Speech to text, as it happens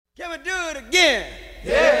Can we do it again?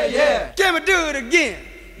 Yeah, yeah. Can we do it again?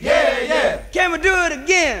 Yeah, yeah. Can we do it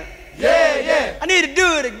again? Yeah, yeah. I need to do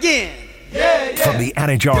it again. Yeah, yeah. From the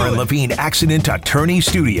Anajar and Levine Accident Attorney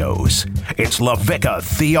Studios, it's LaVicka,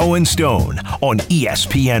 Theo, and Stone on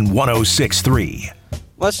ESPN 106.3.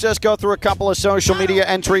 Let's just go through a couple of social media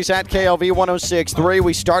entries at KLV 106.3.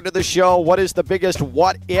 We started the show. What is the biggest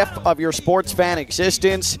what if of your sports fan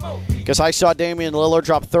existence? Because I saw Damian Lillard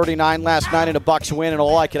drop 39 last night in a Bucks win, and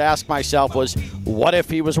all I could ask myself was, what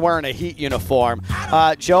if he was wearing a Heat uniform?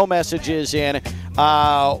 Joe messages in,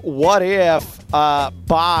 what if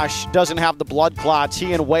Bosch doesn't have the blood clots?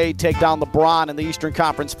 He and Wade take down LeBron in the Eastern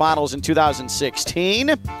Conference Finals in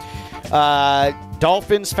 2016.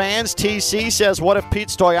 Dolphins fans, TC says, what if Pete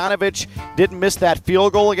Stoyanovich didn't miss that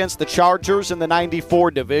field goal against the Chargers in the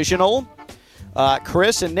 94 divisional?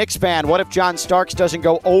 Chris and Knicks fan, what if John Starks doesn't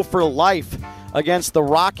go 0 for life against the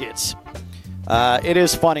Rockets? It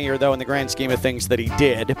is funnier, though, in the grand scheme of things that he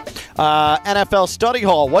did. NFL Study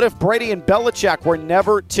Hall, what if Brady and Belichick were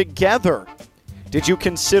never together? Did you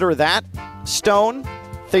consider that, Stone?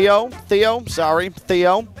 Theo?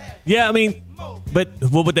 Yeah, I mean, but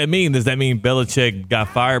what would that mean? Does that mean Belichick got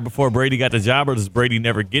fired before Brady got the job, or does Brady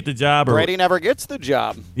never get the job? Or? Brady never gets the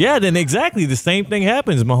job. Yeah, then exactly the same thing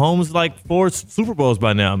happens. Mahomes like 4 Super Bowls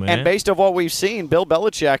by now, man. And based on what we've seen, Bill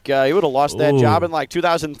Belichick, he would have lost that job in like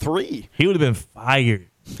 2003. He would have been fired.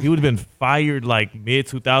 He would have been fired like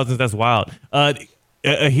mid-2000s. That's wild.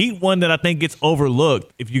 A Heat one that I think gets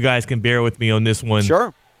overlooked, if you guys can bear with me on this one.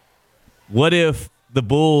 Sure. What if the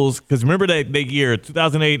Bulls, because remember that year,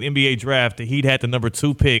 2008 NBA draft, the Heat had the number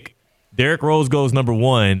 2 pick. Derrick Rose goes number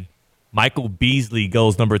 1. Michael Beasley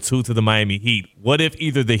goes number 2 to the Miami Heat. What if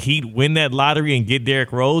either the Heat win that lottery and get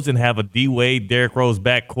Derrick Rose and have a D-Wade, Derrick Rose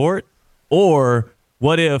backcourt? Or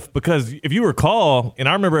what if, because if you recall, and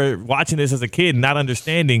I remember watching this as a kid and not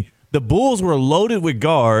understanding, the Bulls were loaded with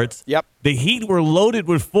guards. Yep. The Heat were loaded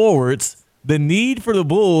with forwards. The need for the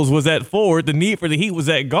Bulls was at forward. The need for the Heat was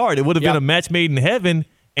at guard. It would have been a match made in heaven.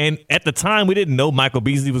 And at the time, we didn't know Michael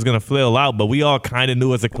Beasley was going to flail out, but we all kind of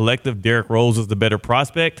knew as a collective Derrick Rose was the better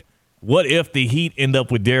prospect. What if the Heat end up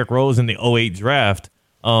with Derrick Rose in the 2008 draft,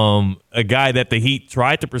 a guy that the Heat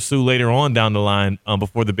tried to pursue later on down the line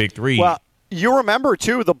before the Big Three? Well, you remember,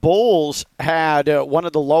 too, the Bulls had one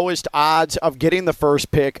of the lowest odds of getting the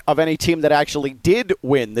first pick of any team that actually did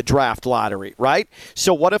win the draft lottery, right?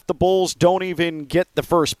 So what if the Bulls don't even get the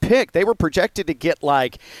first pick? They were projected to get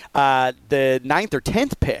like the 9th or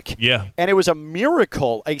 10th pick. Yeah. And it was a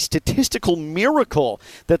miracle, a statistical miracle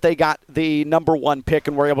that they got the number 1 pick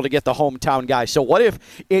and were able to get the hometown guy. So what if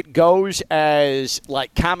it goes as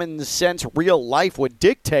like common sense, real life would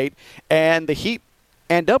dictate, and the Heat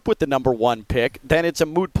end up with the number 1 pick? Then it's a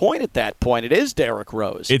moot point at that point. It is Derrick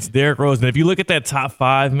Rose. It's Derrick Rose. And if you look at that top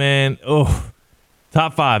 5, man,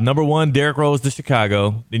 top 5. Number 1, Derrick Rose to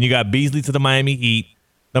Chicago. Then you got Beasley to the Miami Heat.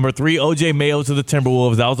 Number 3, O.J. Mayo to the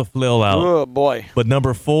Timberwolves. That was a flail out. Oh, boy. But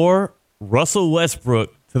number 4, Russell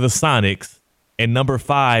Westbrook to the Sonics. And number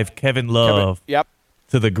 5, Kevin Love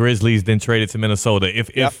to the Grizzlies, then traded to Minnesota.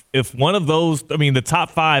 If one of those, I mean, the top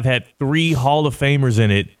 5 had 3 Hall of Famers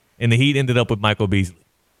in it, and the Heat ended up with Michael Beasley.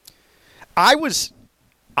 I was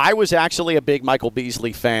actually a big Michael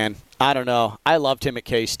Beasley fan. I don't know. I loved him at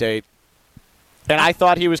K-State. And I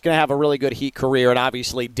thought he was going to have a really good Heat career. It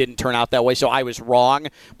obviously didn't turn out that way, so I was wrong.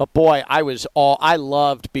 But, boy, I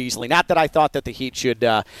loved Beasley. Not that I thought that the Heat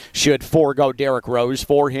should forego Derrick Rose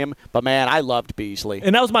for him, but, man, I loved Beasley.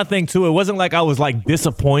 And that was my thing, too. It wasn't like I was, like,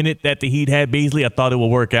 disappointed that the Heat had Beasley. I thought it would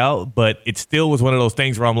work out, but it still was one of those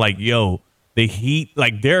things where I'm like, yo, the Heat,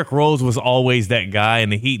 like Derrick Rose was always that guy,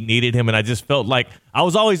 and the Heat needed him, and I just felt like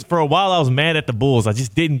for a while I was mad at the Bulls. I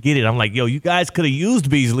just didn't get it. I'm like, yo, you guys could have used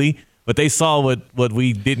Beasley, but they saw what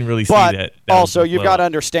we didn't really see. That also, you've got to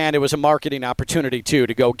understand it was a marketing opportunity, too,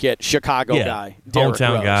 to go get Chicago guy, Derrick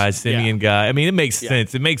hometown Rose. guy, Simeon guy. I mean, it makes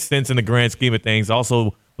sense. It makes sense in the grand scheme of things.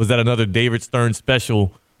 Also, was that another David Stern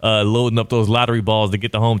special, loading up those lottery balls to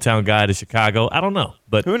get the hometown guy to Chicago? I don't know.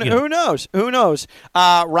 But who knows? Who knows?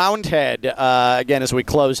 Roundhead, again, as we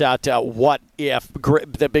close out what if,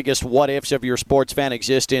 the biggest what ifs of your sports fan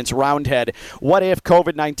existence. Roundhead, what if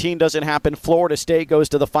COVID-19 doesn't happen? Florida State goes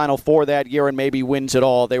to the Final Four that year and maybe wins it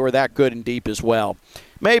all. They were that good and deep as well.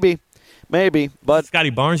 Maybe. But Scotty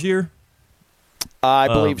Barnes year? I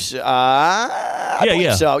believe so. I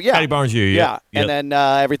believe so. Yeah. Scotty Barnes year. Yeah. Yep. And then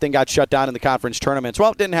everything got shut down in the conference tournaments.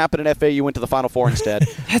 Well, it didn't happen, and FAU went to the Final Four instead.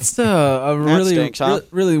 That's a really, stinks, huh?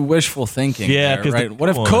 really wishful thinking. Yeah, there, 'cause right? What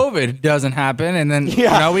if COVID doesn't happen and then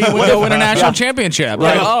Yeah. we go win a national championship?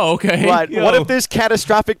 Like, oh, okay. Right. Yo. What if this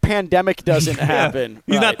catastrophic pandemic doesn't happen?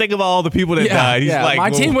 He's not thinking about all the people that died. He's like,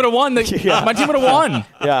 my team would have won. My team would have won.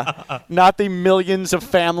 Yeah, not the millions of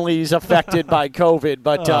families affected by COVID,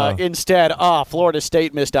 but instead, Florida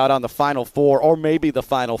State missed out on the Final Four, or maybe the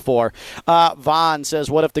Final Four. Vaughn says,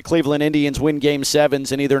 what if the Cleveland Indians win Game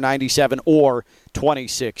 7s in either 97 or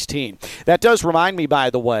 2016? That does remind me, by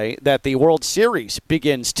the way, that the World Series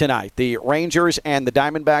begins tonight. The Rangers and the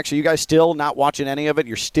Diamondbacks. Are you guys still not watching any of it?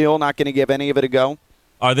 You're still not going to give any of it a go?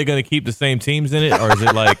 Are they going to keep the same teams in it, or is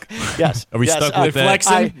it like? Yes. Are we stuck with They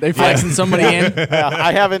that? They flexing somebody in.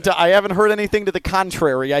 I haven't heard anything to the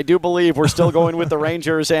contrary. I do believe we're still going with the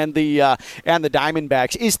Rangers and the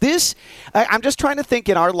Diamondbacks. Is this? I'm just trying to think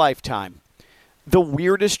in our lifetime the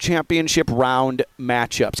weirdest championship round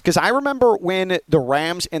matchups, because I remember when the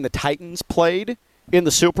Rams and the Titans played in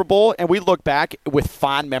the Super Bowl, and we look back with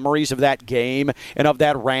fond memories of that game and of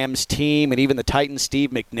that Rams team and even the Titans'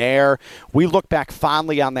 Steve McNair. We look back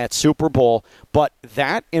fondly on that Super Bowl, but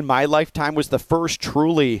that in my lifetime was the first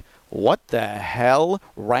truly, what the hell,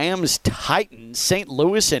 Rams, Titans, St.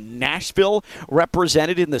 Louis, and Nashville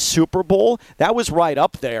represented in the Super Bowl. That was right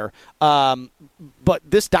up there. But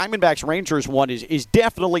this Diamondbacks Rangers one is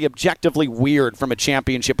definitely objectively weird from a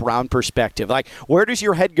championship round perspective. Like, where does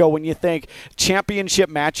your head go when you think championship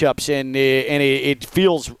matchups and it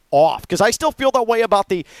feels off? Because I still feel that way about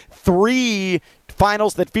the 3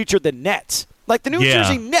 finals that featured the Nets. Like, the New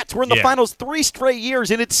Jersey Nets were in the finals 3 straight years,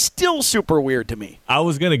 and it's still super weird to me. I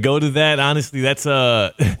was going to go to that. Honestly, that's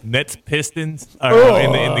Nets Pistons in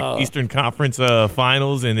the Eastern Conference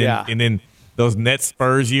finals, and then those Nets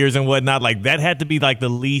Spurs years and whatnot. Like, that had to be like the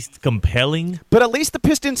least compelling. But at least the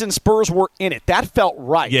Pistons and Spurs were in it. That felt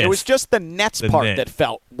right. Yes. It was just the Nets part that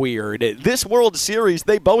felt weird. This World Series,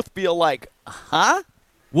 they both feel like, huh?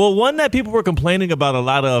 Well, one that people were complaining about a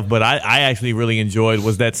lot of, but I actually really enjoyed,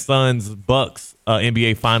 was that Suns-Bucks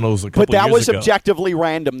NBA Finals a couple years ago. But that was objectively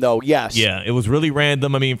random, though, yes. Yeah, it was really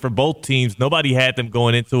random. I mean, for both teams, nobody had them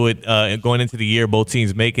going into it, going into the year, both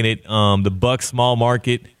teams making it. The Bucks, small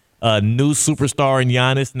market, new superstar in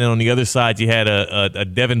Giannis, and then on the other side, you had a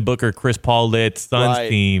Devin Booker, Chris Paul-led Suns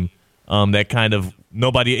team that kind of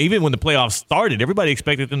nobody, even when the playoffs started, everybody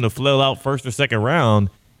expected them to flail out first or second round,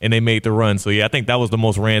 and they made the run. So, yeah, I think that was the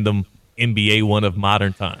most random NBA one of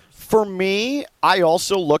modern times. For me, I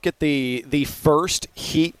also look at the first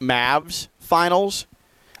Heat Mavs finals,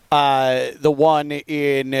 the one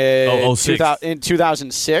in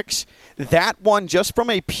 2006. That one, just from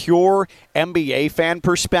a pure NBA fan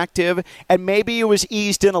perspective, and maybe it was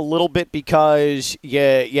eased in a little bit because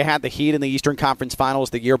you had the Heat in the Eastern Conference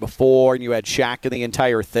Finals the year before, and you had Shaq in the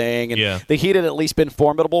entire thing, and the Heat had at least been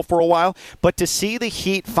formidable for a while. But to see the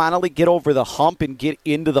Heat finally get over the hump and get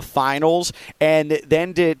into the finals, and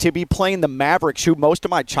then to be playing the Mavericks, who most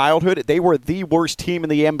of my childhood, they were the worst team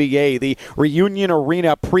in the NBA. The Reunion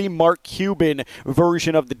Arena pre-Mark Cuban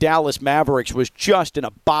version of the Dallas Mavericks was just an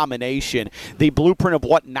abomination. The blueprint of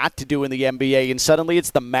what not to do in the NBA, and suddenly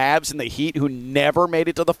it's the Mavs and the Heat who never made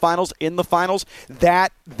it to the finals in the finals.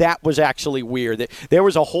 That was actually weird. There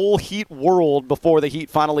was a whole Heat world before the Heat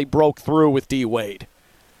finally broke through with D. Wade.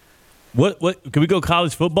 What can we go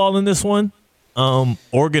college football in this one?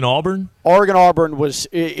 Oregon-Auburn? Oregon-Auburn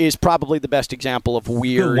is probably the best example of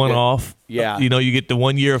weird. Good one-off. Yeah. You get the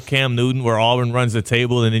 1 year of Cam Newton where Auburn runs the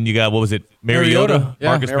table, and then you got, what was it, Mariota? Yeah,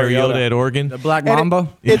 Marcus Mariota at Oregon. The Black Mamba.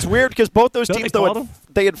 It's weird because both those Don't teams, they call though, him?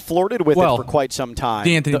 they had flirted with it for quite some time.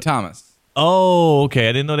 D'Anthony Thomas. Oh, okay.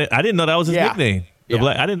 I didn't know that. I didn't know that was his nickname.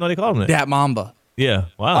 I didn't know they called him that. Dat Mamba. Yeah.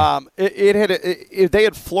 Wow. They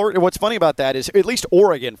had flirted. What's funny about that is at least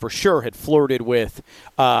Oregon for sure had flirted with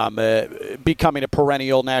becoming a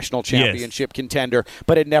perennial national championship contender,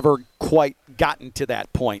 but had never quite gotten to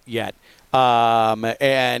that point yet.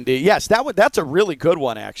 Yes, that's a really good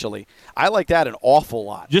one, actually. I like that an awful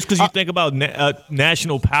lot. Just because you think about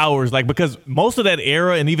national powers, like, because most of that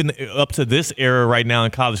era and even up to this era right now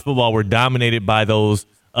in college football were dominated by those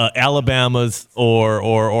Alabamas or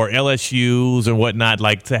LSUs or whatnot.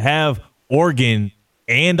 Like, to have Oregon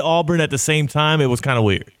and Auburn at the same time, it was kind of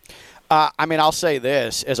weird. I'll say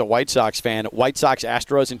this as a White Sox fan: White Sox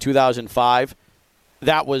Astros in 2005.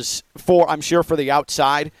 That was I'm sure for the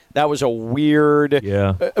outside, that was a weird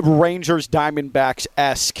Rangers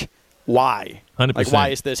Diamondbacks-esque. Why? 100%. Like, why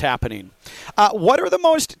is this happening? What are the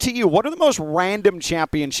most random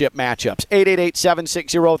championship matchups?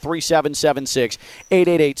 888-760-3776.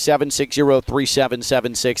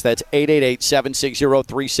 888-760-3776. That's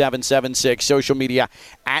 888-760-3776. Social media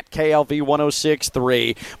at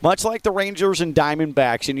KLV1063. Much like the Rangers and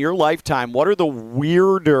Diamondbacks in your lifetime, what are the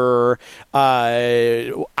weirder,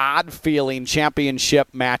 odd-feeling championship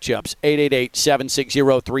matchups?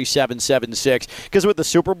 888-760-3776. Because with the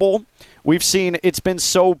Super Bowl, we've seen it's been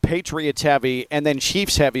so Patriots heavy and then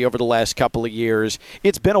Chiefs heavy over the last couple of years.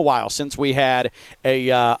 It's been a while since we had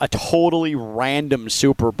a totally random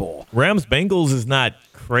Super Bowl. Rams-Bengals is not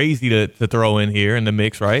crazy to throw in here in the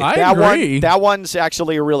mix, right? I agree. That one's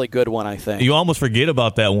actually a really good one, I think. You almost forget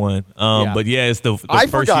about that one. But yeah, it's the I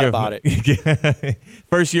first forgot year about it.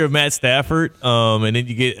 First year of Matt Stafford, and then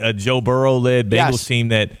you get a Joe Burrow-led Bengals team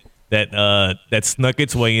that snuck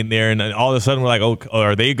its way in there, and all of a sudden we're like, oh,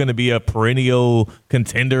 are they going to be a perennial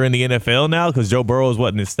contender in the NFL now? Because Joe Burrow is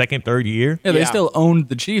in his second, third year. Yeah, they still owned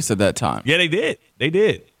the Chiefs at that time. Yeah, they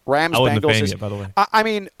did. Rams, I wasn't Bengals a fan is, yet, by the way. I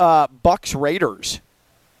mean, Bucks Raiders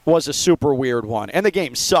was a super weird one, and the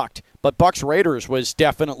game sucked. But Bucks Raiders was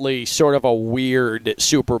definitely sort of a weird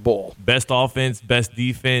Super Bowl. Best offense, best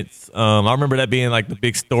defense. I remember that being like the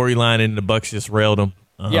big storyline, and the Bucks just railed them.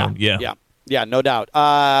 Yeah, no doubt.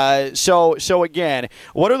 So again,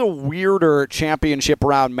 what are the weirder championship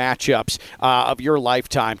round matchups of your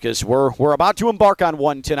lifetime? Because we're about to embark on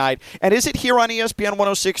one tonight. And is it here on ESPN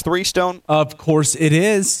 106.3, Stone? Of course it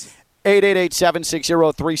is.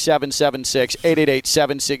 888-760-3776.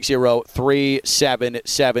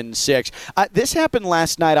 888-760-3776. This happened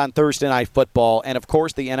last night on Thursday Night Football, and of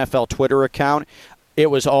course the NFL Twitter account. It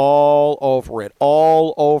was all over it.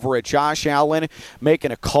 Josh Allen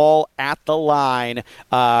making a call at the line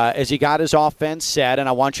as he got his offense set, and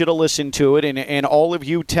I want you to listen to it, and all of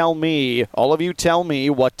you tell me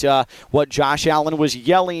what Josh Allen was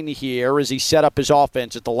yelling here as he set up his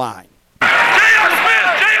offense at the line.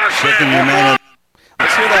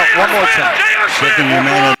 Let's hear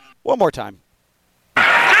that one more time.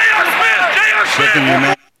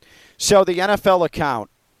 So the NFL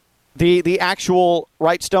account. The actual,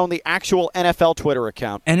 right, Stone, the actual NFL Twitter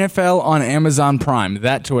account. NFL on Amazon Prime,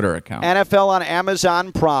 that Twitter account. NFL on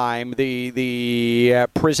Amazon Prime, the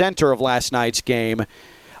presenter of last night's game,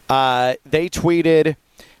 they tweeted,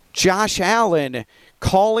 Josh Allen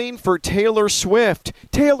calling for Taylor Swift.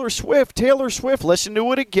 Taylor Swift. Listen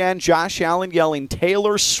to it again. Josh Allen yelling,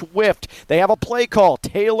 Taylor Swift. They have a play call,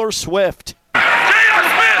 Taylor Swift.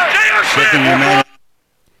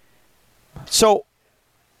 So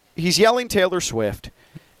he's yelling Taylor Swift.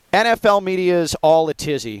 NFL media is all a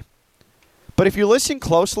tizzy. But if you listen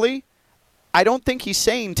closely, I don't think he's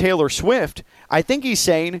saying Taylor Swift. I think he's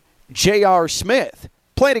saying J.R. Smith.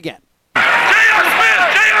 Play it again.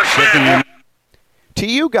 To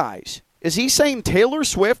you guys, is he saying Taylor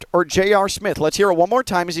Swift or J.R. Smith? Let's hear it one more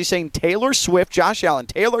time. Is he saying Taylor Swift, Josh Allen,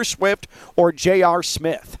 Taylor Swift, or J.R.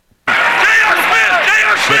 Smith?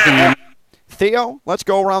 Theo, let's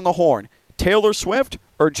go around the horn. Taylor Swift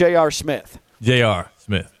or J.R. Smith? J.R.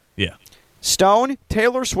 Smith, yeah. Stone,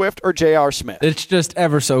 Taylor Swift or J.R. Smith? It's just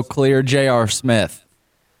ever so clear, J.R. Smith.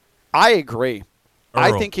 I agree. Earl.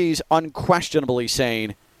 I think he's unquestionably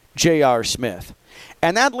saying J.R. Smith.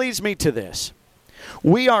 And that leads me to this.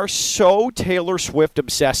 We are so Taylor Swift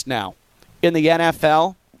obsessed now in the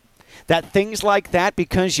NFL that things like that,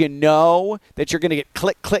 because you know that you're going to get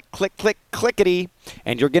clickety,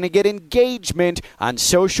 and you're going to get engagement on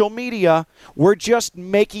social media, we're just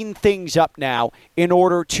making things up now in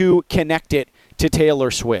order to connect it to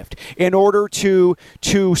Taylor Swift, in order to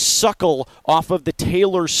suckle off of the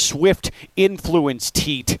Taylor Swift influence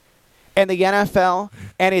teat. And the NFL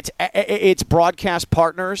and its broadcast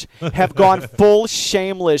partners have gone full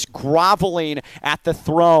shameless groveling at the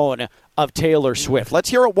throne of Taylor Swift. Let's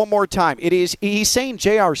hear it one more time. He's saying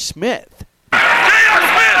J.R. Smith.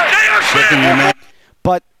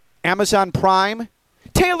 But Amazon Prime,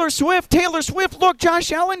 Taylor Swift, look,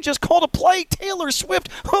 Josh Allen just called a play, Taylor Swift,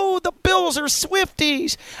 oh, the Bills are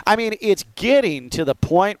Swifties. I mean, it's getting to the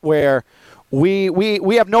point where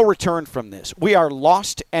we have no return from this. We are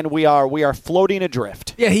lost, and we are floating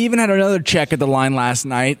adrift. Yeah, he even had another check at the line last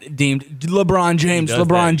night deemed LeBron James.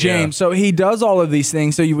 Yeah. So he does all of these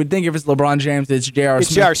things. So you would think if it's LeBron James, it's J.R. It's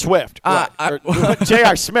Smith. J.R. Swift.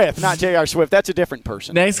 J.R. Smith, not J.R. Swift. That's a different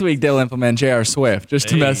person. Next week they'll implement J.R. Swift just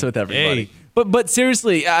to mess with everybody. Hey. But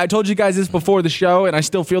seriously, I told you guys this before the show, and I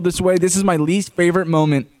still feel this way. This is my least favorite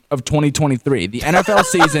moment of 2023. The NFL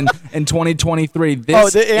season in 2023. The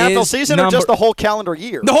NFL season or just the whole calendar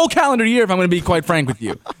year? The whole calendar year, if I'm going to be quite frank with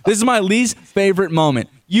you. This is my least favorite moment.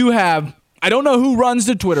 You have I don't know who runs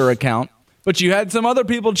the Twitter account, but you had some other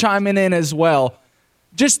people chiming in as well.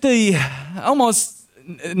 Just the almost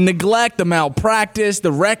neglect, the malpractice,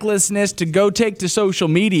 the recklessness to go take to social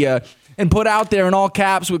media and put out there in all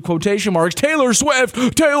caps with quotation marks, Taylor Swift,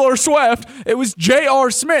 Taylor Swift. It was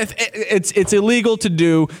J.R. Smith. It's illegal to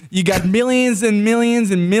do. You got millions and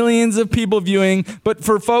millions and millions of people viewing. But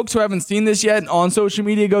for folks who haven't seen this yet on social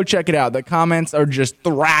media, go check it out. The comments are just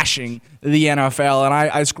thrashing the NFL, and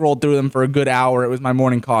I scrolled through them for a good hour. It was my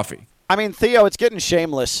morning coffee. I mean, Theo, it's getting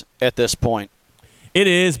shameless at this point. It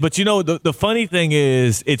is, but the funny thing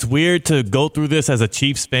is, it's weird to go through this as a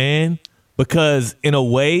Chiefs fan because, in a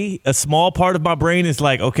way, a small part of my brain is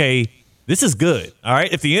like, okay, this is good. All right,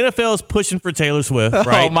 if the NFL is pushing for Taylor Swift,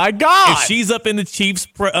 right? Oh my God! If she's up in the Chiefs,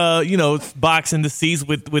 box in the seats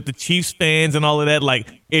with the Chiefs fans and all of that, like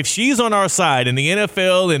if she's on our side and the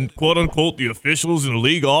NFL and quote unquote the officials in the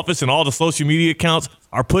league office and all the social media accounts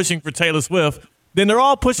are pushing for Taylor Swift, then they're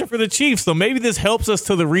all pushing for the Chiefs. So maybe this helps us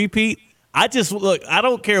to the repeat. I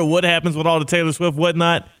don't care what happens with all the Taylor Swift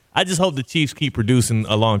whatnot. I just hope the Chiefs keep producing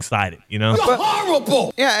alongside it, You're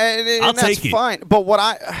horrible. Yeah, and I'll that's take it. fine. But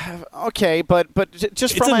but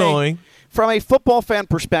just It's annoying. From a football fan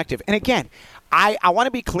perspective, and again, I want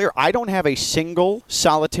to be clear. I don't have a single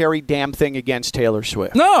solitary damn thing against Taylor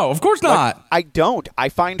Swift. No, of course not. I don't. I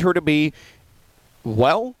find her to be,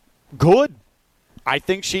 good. I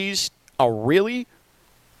think she's a really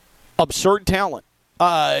absurd talent.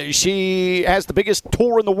 She has the biggest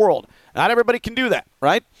tour in the world. Not everybody can do that,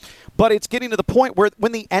 right? But it's getting to the point where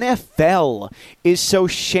when the NFL is so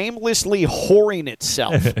shamelessly whoring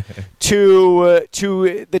itself to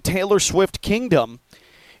the Taylor Swift kingdom,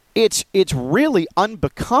 it's really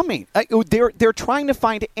unbecoming. They're trying to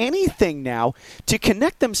find anything now to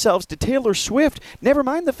connect themselves to Taylor Swift. Never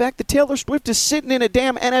mind the fact that Taylor Swift is sitting in a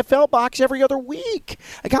damn NFL box every other week.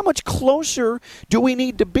 Like, how much closer do we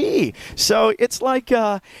need to be? So it's like,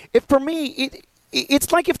 it's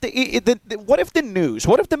like if what if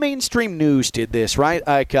the mainstream news did this, right?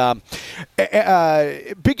 Like,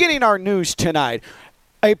 beginning our news tonight.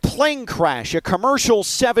 A plane crash, a commercial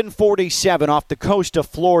 747 off the coast of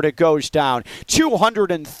Florida goes down.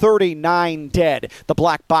 239 dead. The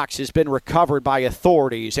black box has been recovered by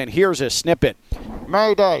authorities. And here's a snippet.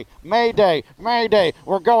 Mayday, mayday, mayday.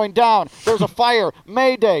 We're going down. There's a fire.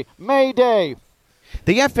 Mayday, mayday.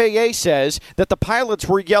 The FAA says that the pilots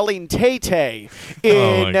were yelling Tay-Tay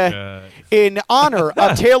in honor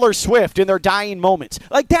of Taylor Swift in their dying moments.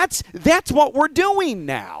 Like, that's what we're doing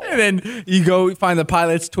now. And then you go find the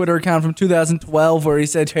pilot's Twitter account from 2012 where he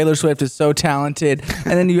said Taylor Swift is so talented.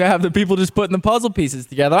 And then you have the people just putting the puzzle pieces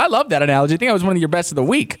together. I love that analogy. I think that was one of your best of the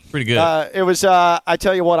week. Pretty good. It was, I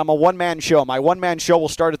tell you what, I'm a one-man show. My one-man show will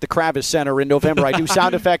start at the Kravis Center in November. I do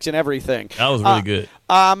sound effects and everything. That was really good.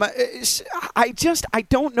 I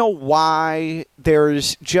don't know why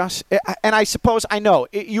there's just, and I suppose I know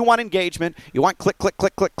you want engagement, you want click, click,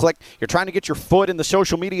 click, click, click. You're trying to get your foot in the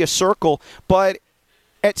social media circle, but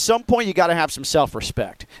at some point you got to have some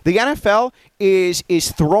self-respect. The NFL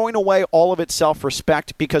is throwing away all of its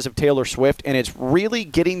self-respect because of Taylor Swift, and it's really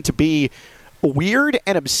getting to be weird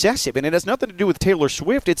and obsessive, and it has nothing to do with Taylor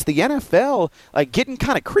Swift. It's the NFL getting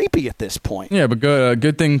kind of creepy at this point. Yeah, but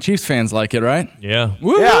good thing Chiefs fans like it, right? Yeah.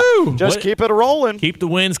 Woo-hoo! Yeah, just keep it rolling. Keep the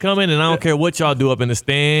wins coming, and I don't care what y'all do up in the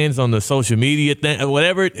stands, on the social media thing,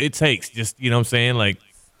 whatever it takes. Just, you know what I'm saying, like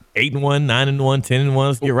 8-1, 9-1, 10-1,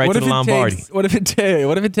 let's get right to the Lombardi. What if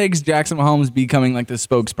it takes Jackson Mahomes becoming like the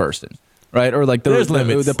spokesperson? Right, or like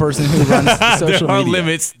the person who runs the social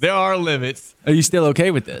media. There are limits. Are you still okay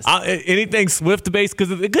with this? Anything Swift-based?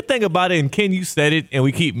 Because the good thing about it, and Ken, you said it, and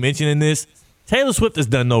we keep mentioning this, Taylor Swift has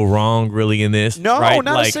done no wrong really in this. No, right?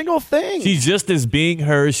 not a single thing. She's just as being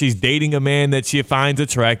her. She's dating a man that she finds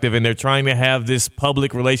attractive, and they're trying to have this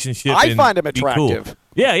public relationship. I find him attractive. Cool.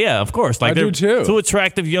 Yeah, of course. Like, I do too. Two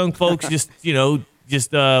attractive young folks, just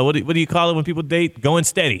what do you call it when people date? Going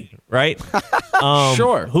steady, right?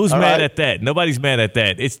 Sure. Who's mad at that? Nobody's mad at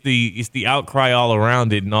that. It's the outcry all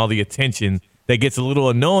around it and all the attention that gets a little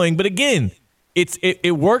annoying. But again,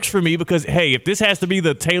 it works for me because, hey, if this has to be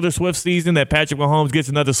the Taylor Swift season that Patrick Mahomes gets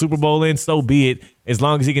another Super Bowl in, so be it. As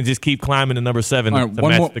long as he can just keep climbing to number 7 right, to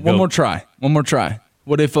match the GOAT. One more try.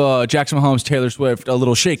 What if Jackson Mahomes, Taylor Swift, a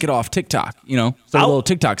little shake it off TikTok? Start a little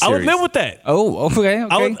TikTok series. I would live with that. Oh, okay.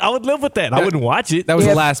 I would live with that. I wouldn't watch it. That was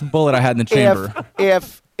the last bullet I had in the chamber.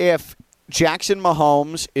 If Jackson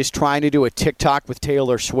Mahomes is trying to do a TikTok with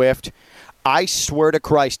Taylor Swift, I swear to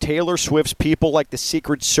Christ, Taylor Swift's people like the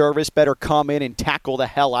Secret Service better come in and tackle the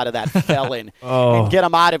hell out of that felon and get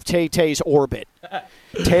him out of Tay-Tay's orbit.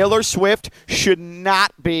 Taylor Swift should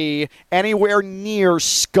not be anywhere near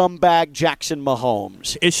scumbag Jackson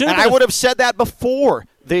Mahomes. And I would have said that before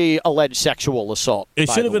the alleged sexual assault. It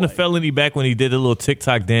should have been a felony back when he did a little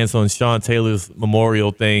TikTok dance on Sean Taylor's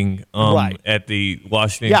memorial thing at the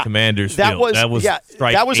Washington Commanders that field.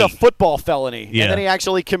 That was a football felony. Yeah. And then he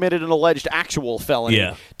actually committed an alleged actual felony.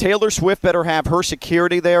 Yeah. Taylor Swift better have her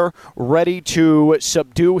security there ready to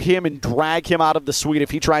subdue him and drag him out of the suite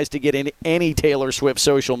if he tries to get in any Taylor Swift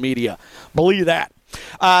social media. Believe that.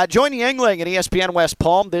 Join Yangling at ESPN West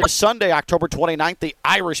Palm this Sunday, October 29th, the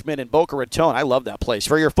Irishman in Boca Raton. I love that place.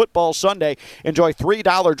 For your football Sunday, enjoy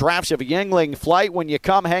 $3 drafts of Yangling Flight when you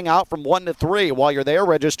come hang out from 1 to 3. While you're there,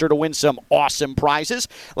 register to win some awesome prizes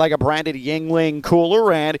like a branded Yangling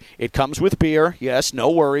cooler, and it comes with beer. Yes, no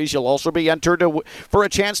worries. You'll also be entered for a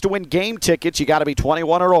chance to win game tickets. You got to be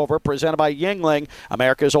 21 or over. Presented by Yangling,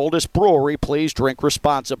 America's oldest brewery. Please drink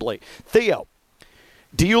responsibly. Theo,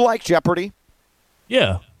 do you like Jeopardy?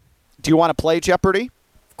 Yeah. Do you want to play Jeopardy?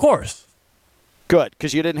 Of course. Good,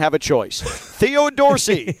 because you didn't have a choice. Theo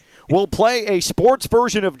Dorsey will play a sports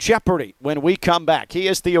version of Jeopardy when we come back. He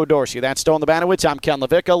is Theo Dorsey. That's Stone Labanowitz. I'm Ken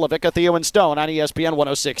LaVicka, Theo, and Stone on ESPN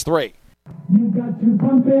 106.3. You got to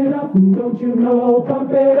pump it up, don't you know?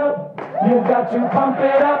 Pump it up. You got to pump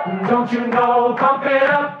it up, don't you know? Pump it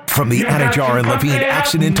up. From the Anajar and Levine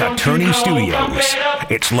Accident Attorney Studios,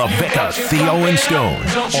 it's LaVicka, Theo, and Stone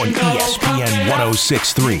on ESPN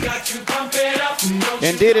 106.3.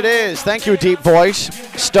 Indeed it is. Thank you, Deep Voice.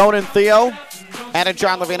 Stone and Theo, Anajar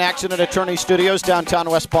and Levine Accident Attorney Studios, downtown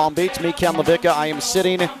West Palm Beach. Me, Ken LaVicka. I am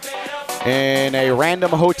sitting in a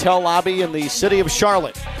random hotel lobby in the city of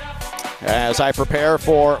Charlotte as I prepare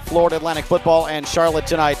for Florida Atlantic football and Charlotte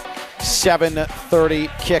tonight, 7:30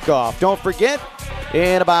 kickoff. Don't forget,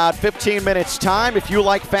 in about 15 minutes' time, if you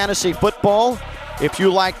like fantasy football, if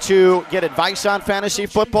you like to get advice on fantasy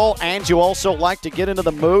football, and you also like to get into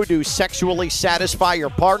the mood to sexually satisfy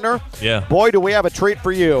your partner, boy, do we have a treat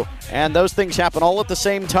for you. And those things happen all at the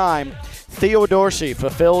same time. Theo Dorsey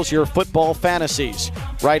fulfills your football fantasies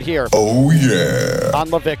right here. Oh, yeah. On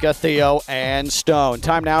LaVicka, Theo, and Stone.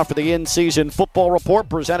 Time now for the in-season football report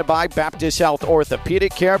presented by Baptist Health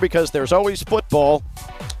Orthopedic Care, because there's always football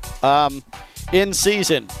in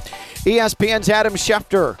season. ESPN's Adam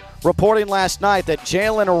Schefter reporting last night that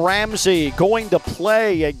Jalen Ramsey going to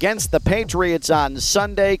play against the Patriots on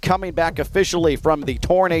Sunday, coming back officially from the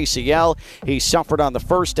torn ACL he suffered on the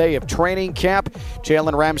first day of training camp.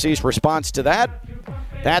 Jalen Ramsey's response to that: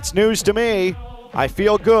 "That's news to me. I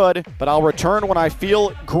feel good, but I'll return when I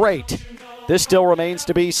feel great. This still remains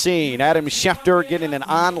to be seen." Adam Schefter getting an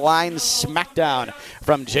online smackdown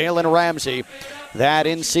from Jalen Ramsey. That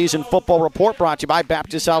in-season football report brought to you by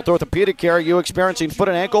Baptist Health Orthopedic Care. Are you experiencing foot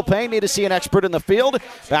and ankle pain? Need to see an expert in the field?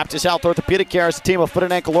 Baptist Health Orthopedic Care is a team of foot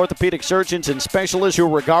and ankle orthopedic surgeons and specialists who are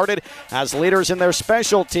regarded as leaders in their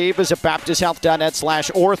specialty. Visit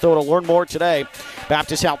baptisthealth.net/ortho to learn more today.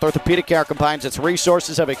 Baptist Health Orthopedic Care combines its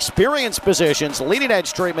resources of experienced physicians,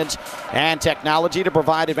 leading-edge treatments, and technology to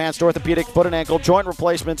provide advanced orthopedic, foot and ankle, joint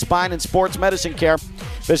replacement, spine, and sports medicine care.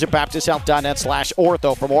 Visit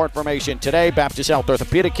baptisthealth.net/ortho for more information today. Baptist Health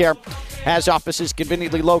Orthopedic Care has offices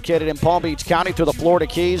conveniently located in Palm Beach County to the Florida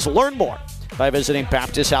Keys. Learn more by visiting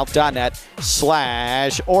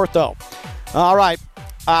baptisthealth.net/ortho. All right.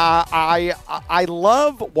 I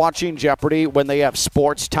love watching Jeopardy when they have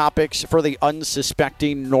sports topics for the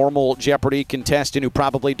unsuspecting normal Jeopardy contestant who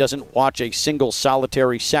probably doesn't watch a single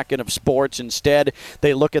solitary second of sports. Instead,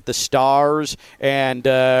 they look at the stars and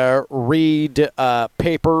read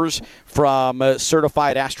papers from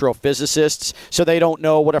certified astrophysicists, so they don't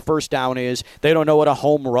know what a first down is. They don't know what a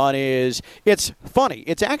home run is. It's funny.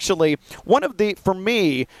 It's actually one of the, for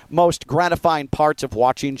me, most gratifying parts of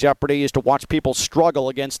watching Jeopardy is to watch people struggle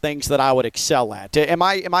against things that I would excel at. Am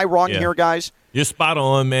I wrong here, guys? You're spot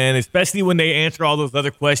on, man, especially when they answer all those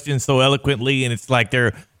other questions so eloquently, and it's like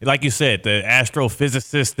they're, like you said, the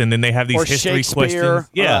astrophysicist, and then they have these or history questions.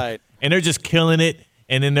 Yeah, right. And they're just killing it.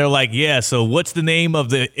 And then they're like, so what's the name of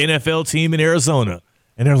the NFL team in Arizona?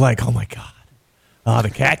 And they're like, oh, my God. The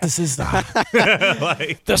Cactuses?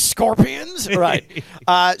 The Scorpions? Right.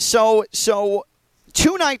 So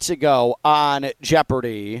 2 nights ago on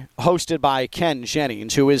Jeopardy, hosted by Ken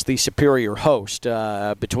Jennings, who is the superior host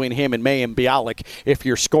between him and Mayim Bialik, if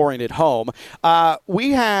you're scoring at home,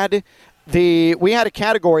 we had a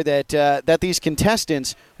category that these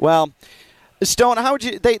contestants, well, Stone, how would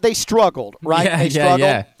you? They struggled, right? Yeah, they struggled.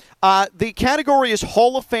 yeah. The category is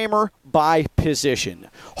Hall of Famer by position.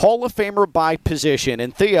 Hall of Famer by position.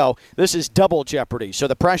 And Theo, this is double Jeopardy, so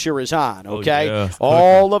the pressure is on, okay? Yeah.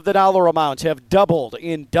 All of the dollar amounts have doubled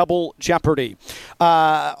in double Jeopardy.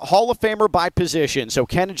 Hall of Famer by position. So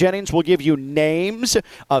Ken Jennings will give you names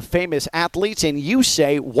of famous athletes, and you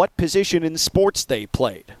say what position in sports they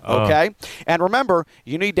played, okay? And remember,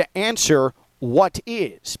 you need to answer what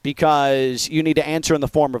is, because you need to answer in the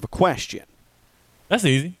form of a question. That's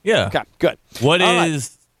easy. Yeah. Okay, good. What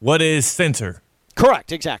is center?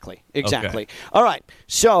 Correct, exactly. Okay. All right,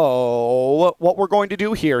 so what we're going to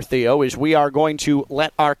do here, Theo, is we are going to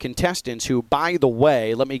let our contestants who, by the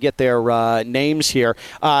way, let me get their names here.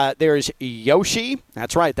 There's Yoshi,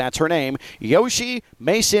 that's right, that's her name, Yoshi,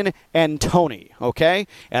 Mason, and Tony, okay?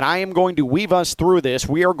 And I am going to weave us through this.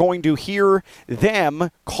 We are going to hear them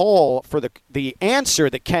call for the answer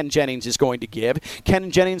that Ken Jennings is going to give. Ken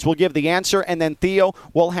Jennings will give the answer, and then Theo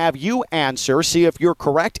will have you answer, see if you're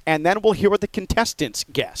correct, and then we'll hear what the contestants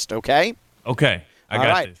guessed, okay? Okay, I All got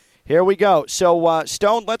right. this. Here we go. So,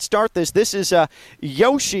 Stone, let's start this. This is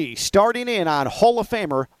Yoshi starting in on Hall of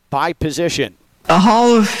Famer by position. A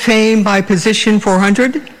Hall of Fame by position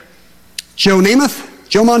 400. Joe Namath,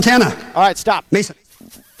 Joe Montana. All right, stop. Mason.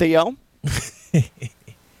 Theo.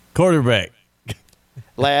 Quarterback.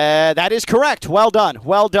 That is correct. Well done.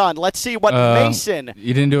 Well done. Let's see what Mason.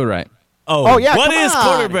 You didn't do it right. Oh, yeah, What come is on.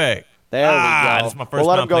 quarterback? There we go. This is my first we'll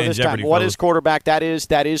let time him go playing this Jeopardy, time. What fellas. is quarterback? That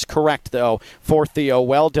is correct, though, for Theo.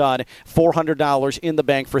 Well done. $400 in the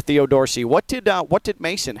bank for Theo Dorsey. What did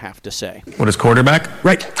Mason have to say? What is quarterback?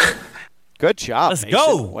 Right. Good job, Let's Mason.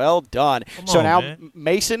 go. Well done. So on, now, man.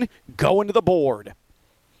 Mason, go into the board.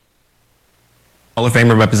 Hall of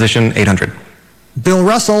Famer by position, 800. Bill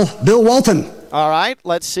Russell, Bill Walton. All right,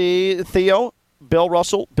 let's see. Theo, Bill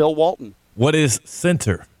Russell, Bill Walton. What is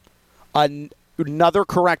center? Another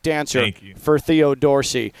correct answer Thank you. for Theo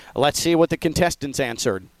Dorsey. Let's see what the contestants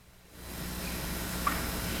answered.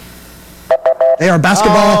 They are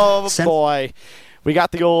basketball. Oh, boy. We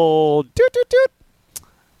got the old doot.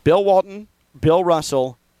 Bill Walton, Bill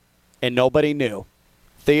Russell, and nobody knew.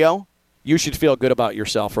 Theo, you should feel good about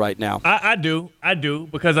yourself right now. I do,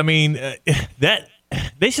 because I mean that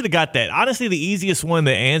they should have got that. Honestly, the easiest one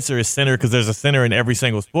to answer is center because there's a center in every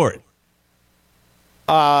single sport.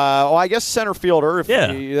 Well, I guess center fielder.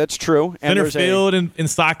 That's true. And Center there's field in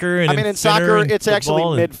soccer, and in center soccer, in it's actually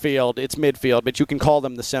football and- midfield. It's midfield, but you can call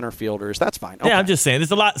them the center fielders. That's fine. Okay. Yeah, I'm just saying.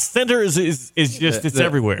 There's a lot. Center is just it's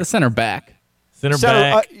everywhere. The center back. Center So,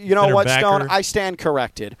 back. you know center what, backer. Stone? I stand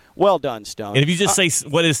corrected. Well done, Stone. And if you just say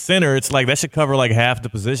what is center, it's like that should cover like half the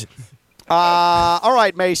position. All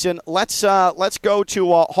right, Mason. Let's go to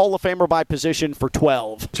Hall of Famer by position for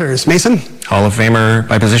 12. Cheers. Mason. Hall of Famer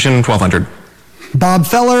by position, 1200. Bob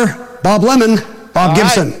Feller, Bob Lemon, Bob All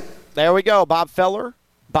Gibson. right. There we go. Bob Feller,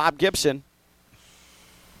 Bob Gibson.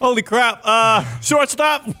 Holy crap!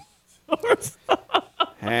 Shortstop.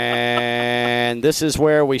 And this is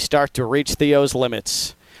where we start to reach Theo's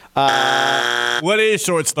limits. What is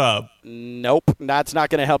shortstop? Nope, that's not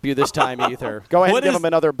going to help you this time either. Go ahead What and give is- him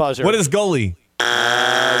another buzzer. What is goalie?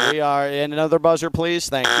 We are in another buzzer, please.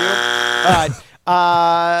 Thank you. All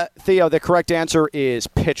right. Theo, the correct answer is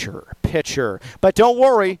pitcher. But don't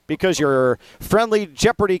worry, because your friendly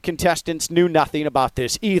Jeopardy contestants knew nothing about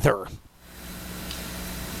this either.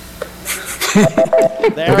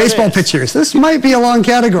 There it Baseball is. pitchers. This might be a long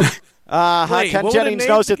category. Wait, Ken what were the Jennings names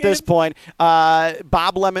knows at again? this point.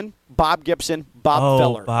 Bob Lemon, Bob Gibson, Bob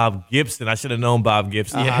Feller. Bob Gibson. I should have known Bob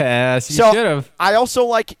Gibson. Yes, you So should have. I also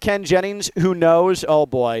like Ken Jennings, who knows, oh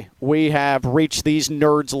boy, we have reached these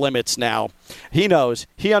nerds' limits now. He knows.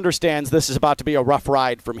 He understands this is about to be a rough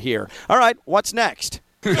ride from here. All right, what's next?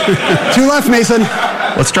 2 left, Mason.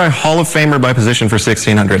 Let's try Hall of Famer by position for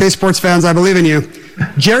 1600. Okay, sports fans, I believe in you.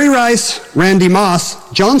 Jerry Rice, Randy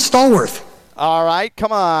Moss, John Stallworth. All right,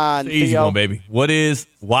 come on, Easy Theo. one, baby. What is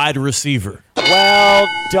wide receiver? Well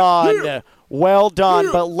done. Well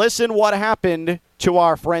done. But listen what happened to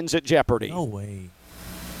our friends at Jeopardy. No way.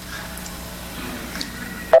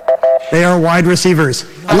 They are wide receivers.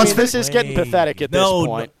 I mean, this is getting pathetic at this No,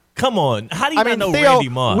 point. come on. How do you I not mean, know Theo, Randy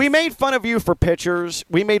Moss? we made fun of you for pitchers.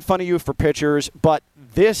 But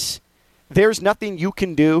there's nothing you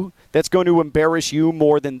can do that's going to embarrass you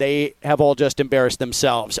more than they have all just embarrassed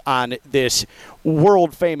themselves on this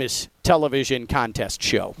world-famous television contest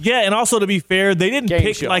show. Yeah, and also to be fair, they didn't Game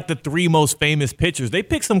pick show. like the 3 most famous pitchers. They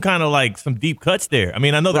picked some kind of like some deep cuts there. I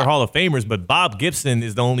mean, I know they're Right. Hall of Famers, but Bob Gibson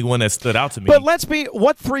is the only one that stood out to me. But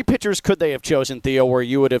what 3 pitchers could they have chosen, Theo, where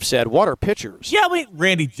you would have said, what are pitchers? yeah, I mean,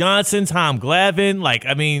 Randy Johnson, Tom Glavine, like,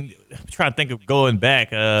 I mean, I'm trying to think of going back.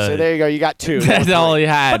 So there you go. You got 2. That's all he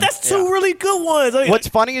had. But that's 2 really good ones. I mean, What's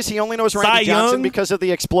funny is he only knows Randy Cy Johnson Young? because of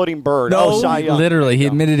the exploding bird. No, Cy Young. Literally, he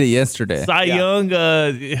admitted it yesterday. Cy Young.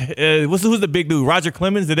 Who's the big dude? Roger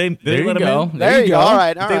Clemens. Did they let him in? There you go. All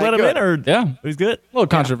right. Did they let him in, or Yeah. he's good? A little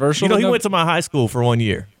controversial. You know, he went to my high school for 1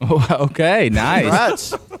 year. Okay,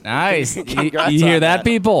 nice. Congrats. Nice. Congrats You hear on that, that.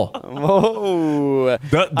 people? Oh.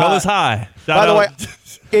 Dulles High. By the way, Shout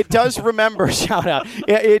it does shout out.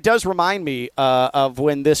 It does remind me of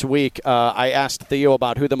when this week I asked Theo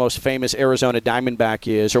about who the most famous Arizona Diamondback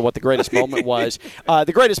is, or what the greatest moment was.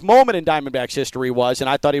 The greatest moment in Diamondbacks history was, and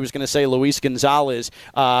I thought he was going to say Luis Gonzalez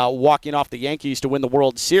walking off the Yankees to win the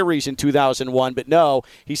World Series in 2001, but no,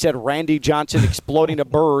 he said Randy Johnson exploding a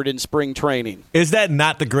bird in spring training. Is that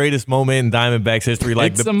not the greatest moment in Diamondbacks history?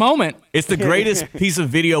 Like It's a moment. It's the greatest piece of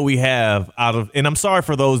video we have out of, and I'm sorry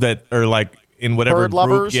for those that are like in whatever Bird group,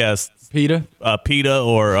 lovers? yes, PETA. PETA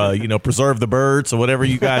or Preserve the Birds or whatever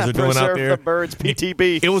you guys are doing out Preserve there. the birds,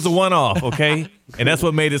 PTB. It was a one-off, okay, and that's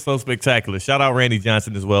what made it so spectacular. Shout out Randy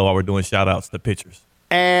Johnson as well while we're doing shout outs to pitchers.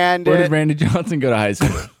 And Where did Randy Johnson go to high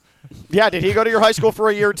school? yeah, did he go to your high school for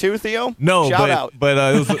a year too, Theo? No, Shout out. but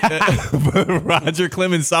it was Roger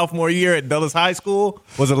Clemens' sophomore year at Dulles High School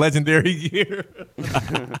was a legendary year.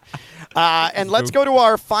 And let's go to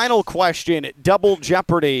our final question. Double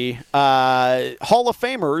Jeopardy. Hall of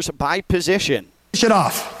Famers by position. Finish it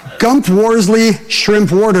off. Gump Worsley,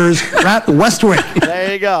 Shrimp Waters, Rat Westwick.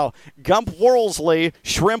 There you go. Gump Worsley,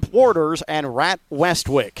 Shrimp Waters, and Rat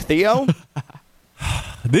Westwick. Theo?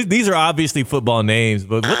 These are obviously football names,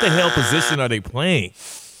 but what the hell position are they playing?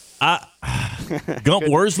 Gump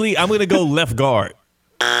Worsley, I'm going to go left guard.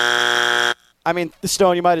 I mean,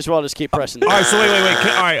 Stone, you might as well just keep pressing. All right, so wait.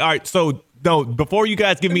 All right. So, no, before you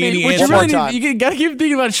guys give me any What you answers, more really time. need, you got to keep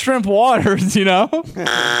thinking about Shrimp Waters, you know?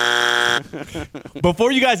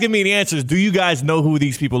 before you guys give me any answers, do you guys know who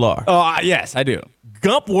these people are? Oh, yes, I do.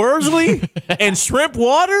 Gump Worsley and Shrimp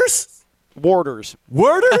Waters? Warders.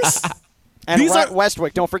 Worders? And These Rat are-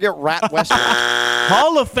 Westwick. Don't forget Rat Westwick.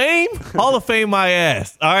 Hall of Fame? Hall of Fame my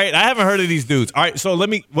ass. All right, I haven't heard of these dudes. All right, so let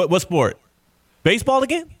me, what sport? Baseball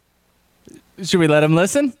again? Should we let him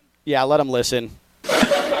listen? Yeah, let him listen.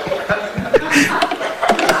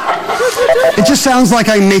 It just sounds like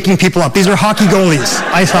I'm making people up. These are hockey goalies,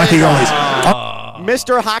 ice hockey goalies.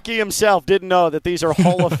 Mr. Hockey himself didn't know that these are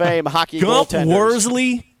Hall of Fame hockey Gump goaltenders.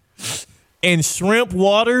 Worsley and Shrimp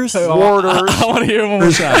Waters? Warders. I want to hear him one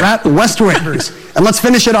more time. Rat Westwick. And let's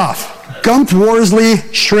finish it off. Gump Worsley,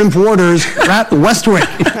 Shrimp Waters, Rat Westwick.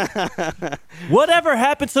 Whatever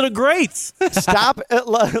happened to the greats? Stop it,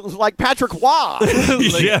 like Patrick Waugh.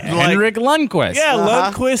 Yeah, Henrik Lundqvist.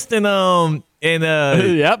 Lundqvist and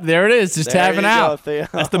Yep, there it is. Just There tapping you out. go, Theo.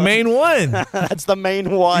 that's the main one. That's the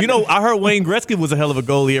main one. You know, I heard Wayne Gretzky was a hell of a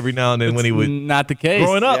goalie every now and then when he was Not the case.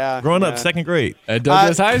 growing up. Yeah. Second grade. At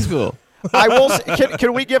Douglas High School. I will.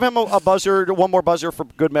 Can we give him a buzzer, one more buzzer for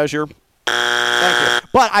good measure? Thank you.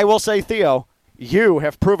 But I will say, Theo, you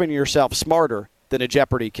have proven yourself smarter than a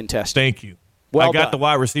Jeopardy contestant. Thank you. Well I got done. the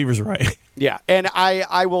wide receivers right. Yeah, and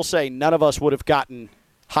I will say none of us would have gotten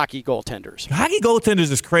hockey goaltenders. Hockey goaltenders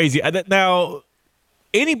is crazy. Now,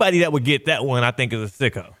 anybody that would get that one, I think, is a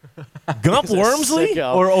sicko. Gump Wormsley?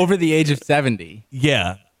 Sicko. Or over the age of 70.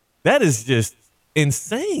 Yeah. That is just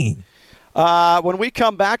insane. When we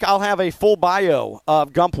come back, I'll have a full bio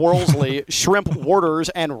of Gump Worsley, Shrimp Waters,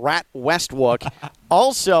 and Rat Westwick.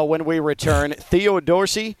 Also, when we return, Theo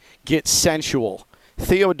Dorsey gets sensual.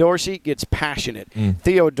 Theo Dorsey gets passionate.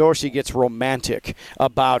 Theo Dorsey gets romantic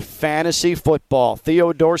about fantasy football.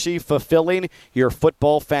 Theo Dorsey fulfilling your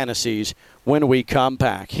football fantasies when we come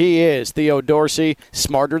back. He is Theo Dorsey,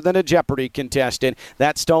 smarter than a Jeopardy contestant.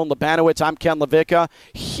 That's Stone Labanowitz. I'm Ken Levicka,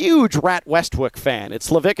 huge Rat Westwick fan. It's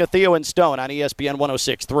Levicka, Theo, and Stone on ESPN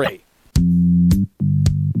 106.3.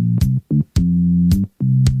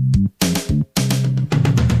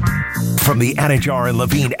 From the Anajar and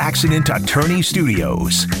Levine Accident Attorney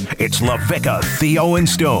Studios, it's Levicka, Theo, and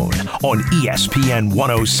Stone on ESPN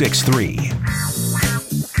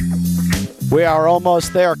 106.3. We are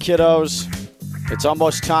almost there, kiddos. It's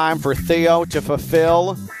almost time for Theo to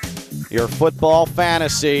fulfill your football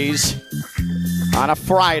fantasies on a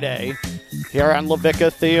Friday here on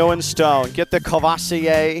Levicka, Theo, and Stone. Get the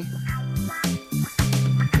Cavassier.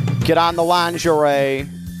 Get on the lingerie.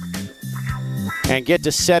 And get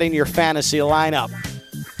to setting your fantasy lineup.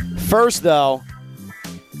 First, though,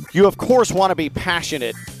 you of course want to be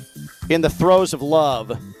passionate in the throes of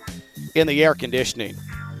love in the air conditioning.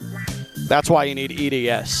 That's why you need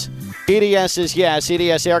EDS. EDS is yes,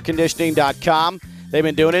 EDSairconditioning.com. They've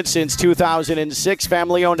been doing it since 2006.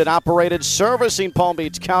 Family-owned and operated, servicing Palm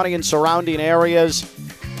Beach County and surrounding areas.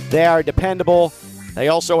 They are dependable. They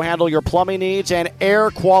also handle your plumbing needs and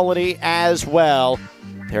air quality as well.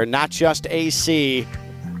 They're not just AC.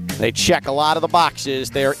 They check a lot of the boxes.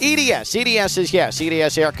 They're EDS. EDS is yes.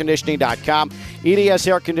 EDSairconditioning.com.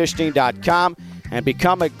 EDSairconditioning.com. And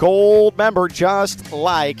become a gold member just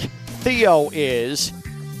like Theo is.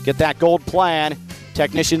 Get that gold plan.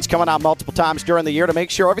 Technicians coming out multiple times during the year to make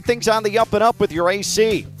sure everything's on the up and up with your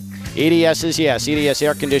AC. EDS is yes.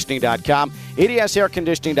 EDSairconditioning.com.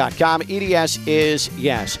 EDSairconditioning.com. EDS is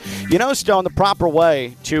yes. You know, Stone, the proper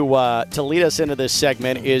way to lead us into this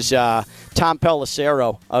segment is Tom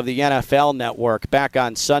Pelissero of the NFL Network back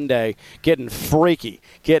on Sunday getting freaky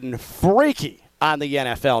on the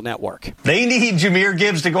NFL Network. They need Jahmyr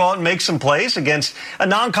Gibbs to go out and make some plays against a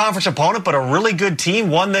non-conference opponent, but a really good team,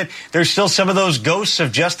 one that there's still some of those ghosts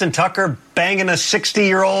of Justin Tucker banging a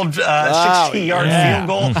 60-yard field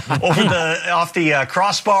goal off the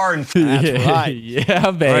crossbar. And that's right. Yeah,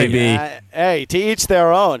 baby. Hey, to each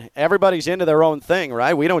their own. Everybody's into their own thing,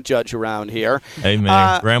 right? We don't judge around here. Hey,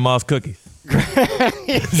 man, grandma's cookies.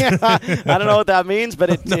 Yeah, I don't know what that means, but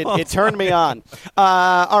it turned me on.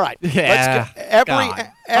 All right. Yeah. Let's go.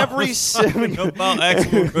 Every about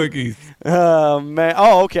actual cookies. Man.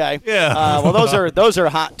 Oh, okay. Yeah. Well, those are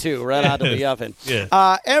hot too, right out of the oven.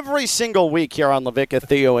 Yeah. Every single week here on LaVicka,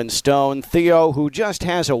 Theo and Stone. Theo, who just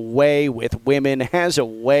has a way with women, has a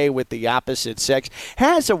way with the opposite sex,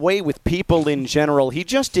 has a way with people in general. He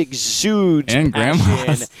just exudes and passion.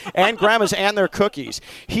 grandmas and grandmas and their cookies.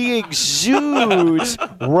 He exudes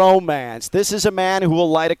romance. This is a man who will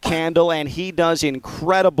light a candle, and he does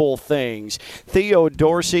incredible things. Theo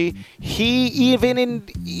Dorsey, he even in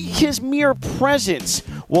his mere presence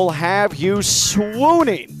will have you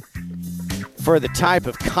swooning for the type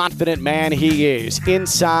of confident man he is,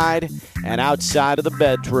 inside and outside of the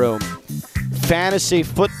bedroom. Fantasy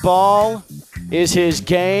football is his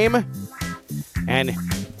game, and,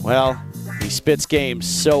 well, he spits games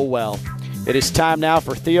so well. It is time now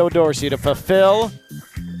for Theo Dorsey to fulfill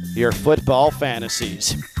your football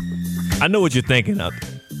fantasies. I know what you're thinking out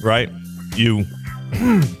there, right?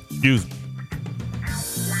 Excuse me.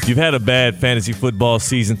 You've had a bad fantasy football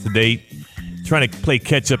season to date. Trying to play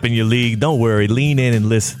catch-up in your league. Don't worry. Lean in and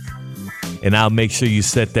listen. And I'll make sure you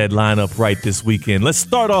set that lineup right this weekend. Let's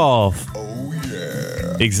start off. Oh,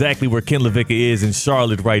 yeah. Exactly where Ken LaVicka is in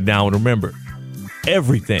Charlotte right now. And remember,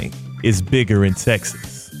 everything is bigger in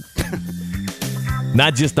Texas.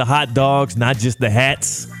 Not just the hot dogs, not just the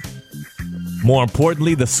hats. More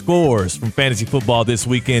importantly, the scores from fantasy football this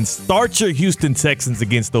weekend. Start your Houston Texans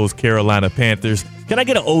against those Carolina Panthers. Can I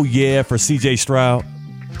get an oh yeah for C.J. Stroud?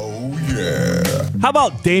 Oh yeah. How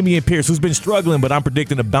about Dameon Pierce, who's been struggling, but I'm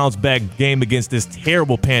predicting a bounce-back game against this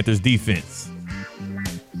terrible Panthers defense?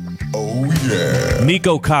 Oh yeah.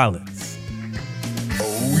 Nico Collins.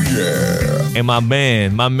 Oh yeah. And my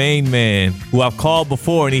main man, who I've called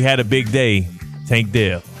before and he had a big day, Tank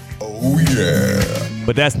Dell. Oh yeah.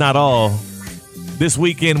 But that's not all. This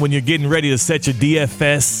weekend, when you're getting ready to set your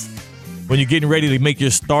DFS, when you're getting ready to make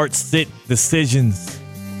your start-sit decisions,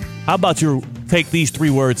 how about you take these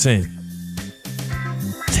 3 words in?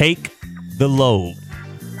 Take the load.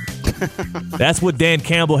 That's what Dan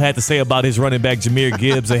Campbell had to say about his running back Jahmyr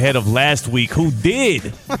Gibbs ahead of last week, who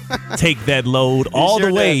did take that load all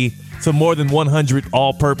the way to more than 100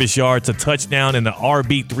 all-purpose yards, a touchdown, and an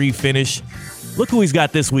RB3 finish. Look who he's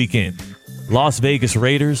got this weekend. Las Vegas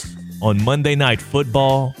Raiders on Monday Night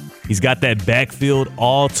Football. He's got that backfield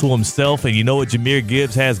all to himself, and you know what Jahmyr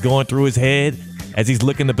Gibbs has going through his head as he's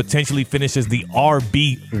looking to potentially finish as the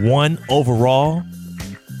RB1 overall?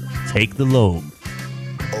 Take the load.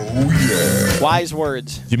 Oh, yeah. Wise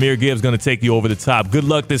words. Jahmyr Gibbs going to take you over the top. Good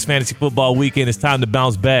luck this fantasy football weekend. It's time to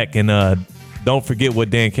bounce back, and don't forget what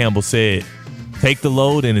Dan Campbell said. Take the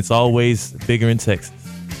load, and it's always bigger in Texas.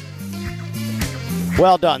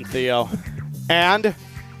 Well done, Theo. And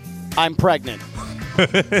I'm pregnant.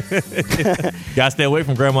 Gotta stay away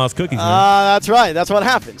from grandma's cookies, man. That's right. That's what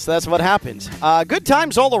happens. Good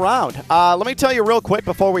times all around. Let me tell you real quick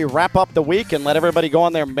before we wrap up the week and let everybody go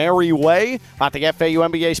on their merry way about the FAU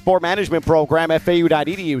MBA Sport Management Program,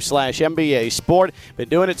 FAU.edu/MBA Sport. Been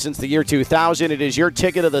doing it since the year 2000. It is your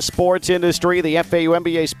ticket to the sports industry. The FAU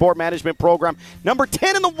MBA Sport Management Program, number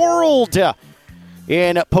 10 in the world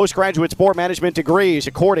in postgraduate sport management degrees,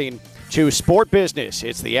 according to Sport Business.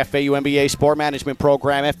 It's the FAU MBA Sport Management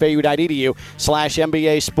Program,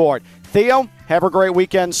 FAU.edu/MBA Sport. Theo, have a great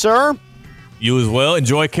weekend, sir. You as well.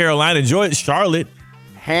 Enjoy Carolina. Enjoy Charlotte.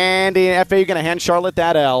 FAU going to hand Charlotte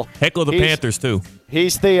that L. Heckle the Panthers, too.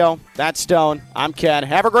 He's Theo. That's Stone. I'm Ken.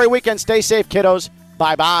 Have a great weekend. Stay safe, kiddos.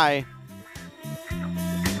 Bye-bye.